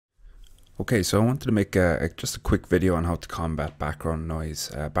Okay, so I wanted to make just a quick video on how to combat background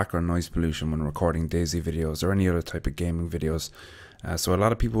noise pollution when recording DayZ videos or any other type of gaming videos. So a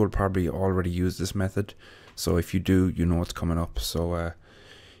lot of people will probably already use this method. So if you do, you know what's coming up. So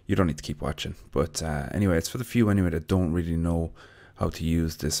you don't need to keep watching. But anyway, it's for the few anyway that don't really know how to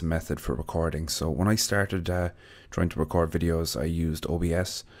use this method for recording. So when I started trying to record videos, I used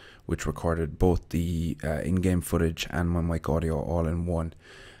OBS, which recorded both the in-game footage and my mic audio all in one.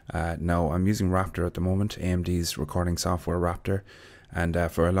 Now I'm using Raptr at the moment, AMD's recording software Raptr, and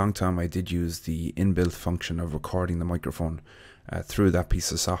for a long time I did use the inbuilt function of recording the microphone through that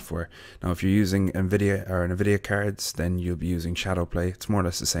piece of software. Now if you're using NVIDIA cards, then you'll be using Shadowplay. It's more or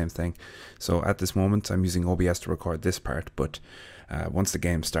less the same thing. So at this moment I'm using OBS to record this part, but once the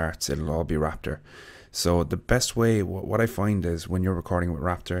game starts it'll all be Raptr. So the best way, what I find is when you're recording with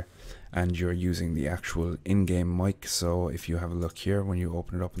Raptr and you're using the actual in-game mic, so if you have a look here, when you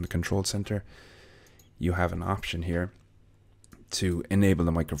open it up in the control center, you have an option here to enable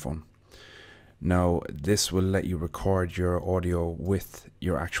the microphone. Now this will let you record your audio with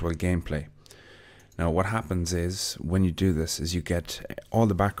your actual gameplay. Now what happens is when you do this is you get all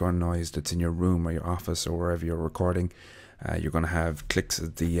the background noise that's in your room or your office or wherever you're recording. You're going to have clicks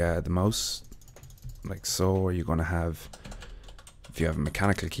of the mouse like so, or you're going to have, if you have a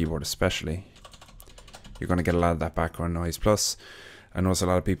mechanical keyboard especially, you're going to get a lot of that background noise. Plus I notice a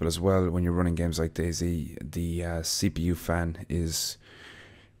lot of people as well, when you're running games like DayZ, the CPU fan is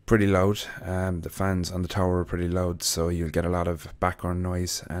pretty loud. The fans on the tower are pretty loud, so you'll get a lot of background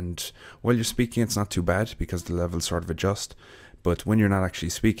noise, and while you're speaking it's not too bad because the levels sort of adjust, but when you're not actually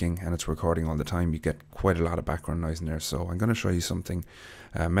speaking and it's recording all the time, you get quite a lot of background noise in there. So I'm going to show you something,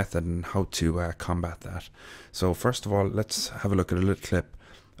 method and how to combat that. So first of all, let's have a look at a little clip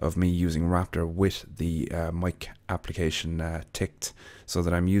of me using Raptr with the mic application ticked, so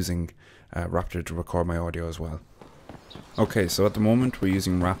that I'm using Raptr to record my audio as well. Okay, so at the moment we're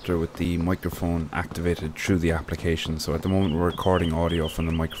using Raptr with the microphone activated through the application. So at the moment we're recording audio from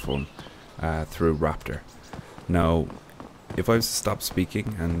the microphone through Raptr. Now if I was to stop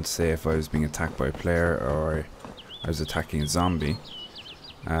speaking and say if I was being attacked by a player or I was attacking a zombie,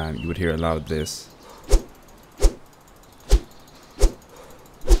 you would hear a lot of this.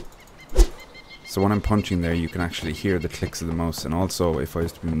 So when I'm punching there, you can actually hear the clicks of the mouse, and also if I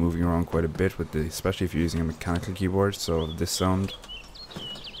was to be moving around quite a bit with the, especially if you're using a mechanical keyboard, so this sound.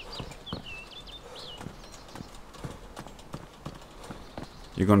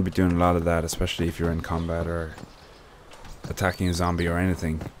 You're going to be doing a lot of that, especially if you're in combat or attacking a zombie or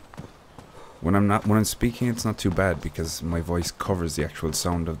anything. When I'm speaking, it's not too bad because my voice covers the actual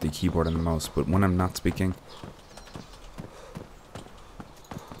sound of the keyboard and the mouse, but when I'm not speaking,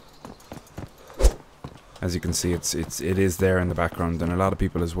 as you can see, it is there in the background. And a lot of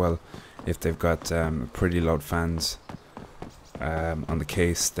people as well, if they've got pretty loud fans on the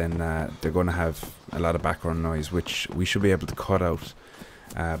case, then they're going to have a lot of background noise, which we should be able to cut out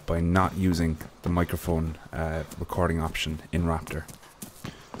by not using the microphone recording option in Raptr.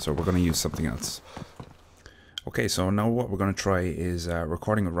 So we're going to use something else. Okay, so now what we're going to try is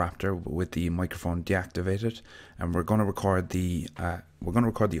recording with Raptr with the microphone deactivated, and we're going to record the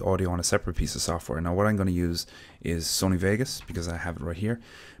audio on a separate piece of software. Now what I'm going to use is Sony Vegas because I have it right here.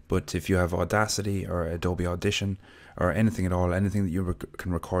 But if you have Audacity or Adobe Audition or anything at all, anything that you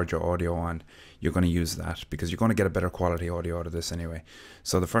can record your audio on, you're going to use that because you're going to get a better quality audio out of this anyway.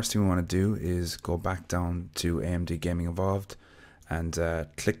 So the first thing we want to do is go back down to AMD Gaming Evolved and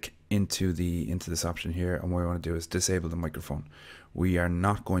click into this option here, and what we want to do is disable the microphone. We are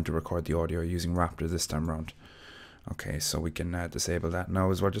not going to record the audio using Raptr this time around. Okay, so we can disable that now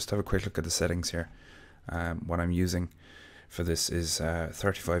as well. Just have a quick look at the settings here. What I'm using for this is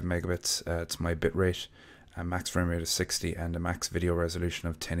 35 megabits. It's my bitrate, a max frame rate of 60, and a max video resolution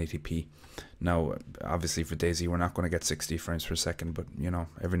of 1080p. Now obviously for DayZ we're not going to get 60 frames per second, but you know,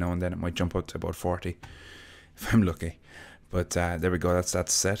 every now and then it might jump up to about 40 if I'm lucky. But there we go,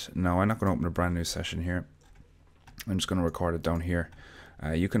 that's set. Now I'm not going to open a brand new session here. I'm just going to record it down here.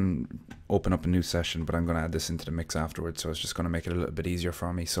 You can open up a new session, but I'm going to add this into the mix afterwards, so it's just going to make it a little bit easier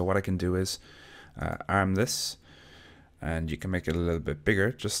for me. So what I can do is arm this, and you can make it a little bit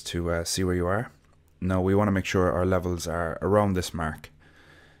bigger just to see where you are. Now we want to make sure our levels are around this mark.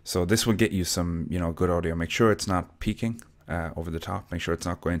 So this will get you some, you know, good audio. Make sure it's not peaking over the top. Make sure it's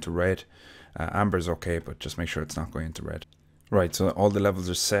not going to red. Amber is okay, but just make sure it's not going into red. Right, so all the levels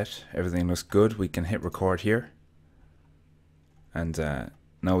are set. Everything looks good. We can hit record here. And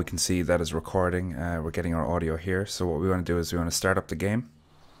now we can see that is recording. We're getting our audio here. So what we want to do is we want to start up the game.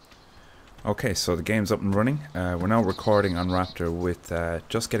 Okay, so the game's up and running. We're now recording on Raptr with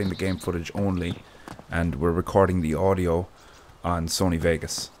just getting the game footage only, and we're recording the audio on Sony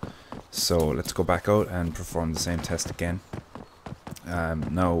Vegas. So let's go back out and perform the same test again.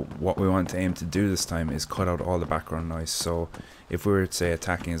 Now what we want to aim to do this time is cut out all the background noise. So if we were to say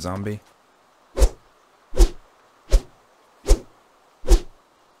attacking a zombie,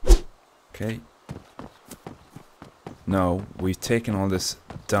 okay, now we've taken all this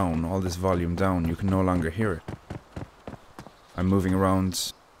down, all this volume down. You can no longer hear it. I'm moving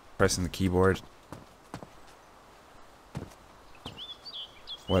around, pressing the keyboard.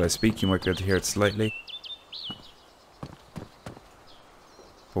 While I speak, you might be able to hear it slightly,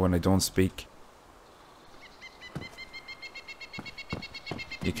 but when I don't speak,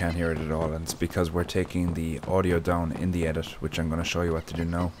 you can't hear it at all, and it's because we're taking the audio down in the edit, which I'm going to show you what to do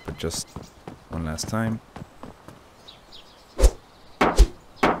now. But just one last time.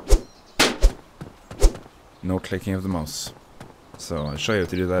 No clicking of the mouse. So I'll show you how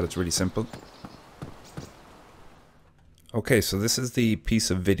to do that. It's really simple. Okay, so this is the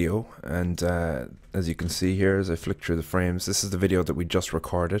piece of video, and as you can see here as I flick through the frames, this is the video that we just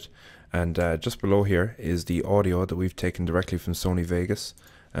recorded, and just below here is the audio that we've taken directly from Sony Vegas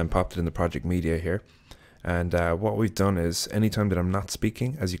and popped it in the project media here. And what we've done is, anytime that I'm not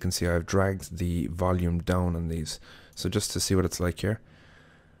speaking, as you can see, I've dragged the volume down on these. So just to see what it's like here.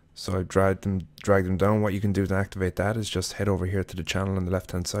 So I've dragged them down. What you can do to activate that is just head over here to the channel on the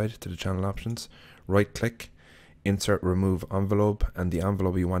left hand side, to the channel options, right click, insert remove envelope, and the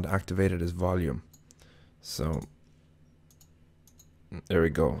envelope you want activated is volume. So there we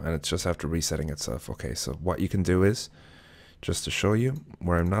go, and it's just after resetting itself. Okay, so what you can do is, just to show you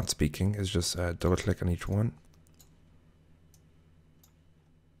where I'm not speaking, is just double click on each one.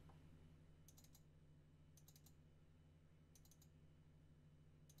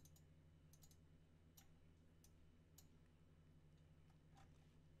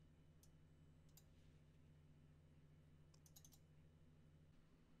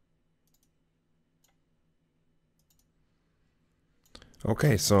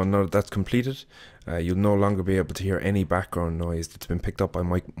 Okay, so now that that's completed, you'll no longer be able to hear any background noise that's been picked up by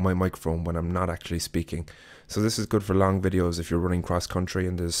my microphone when I'm not actually speaking. So this is good for long videos if you're running cross country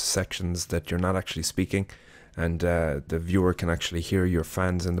and there's sections that you're not actually speaking, and the viewer can actually hear your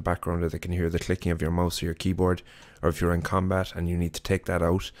fans in the background, or they can hear the clicking of your mouse or your keyboard, or if you're in combat and you need to take that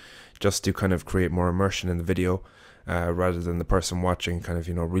out just to kind of create more immersion in the video. Rather than the person watching kind of,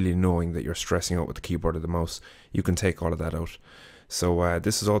 really knowing that you're stressing out with the keyboard or the mouse, you can take all of that out. So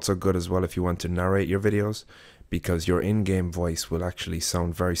this is also good as well if you want to narrate your videos, because your in-game voice will actually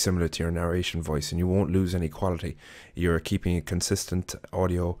sound very similar to your narration voice, and you won't lose any quality. You're keeping a consistent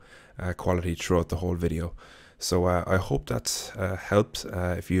audio quality throughout the whole video. So I hope that's helped.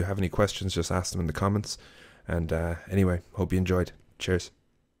 If you have any questions, just ask them in the comments. And anyway, hope you enjoyed. Cheers.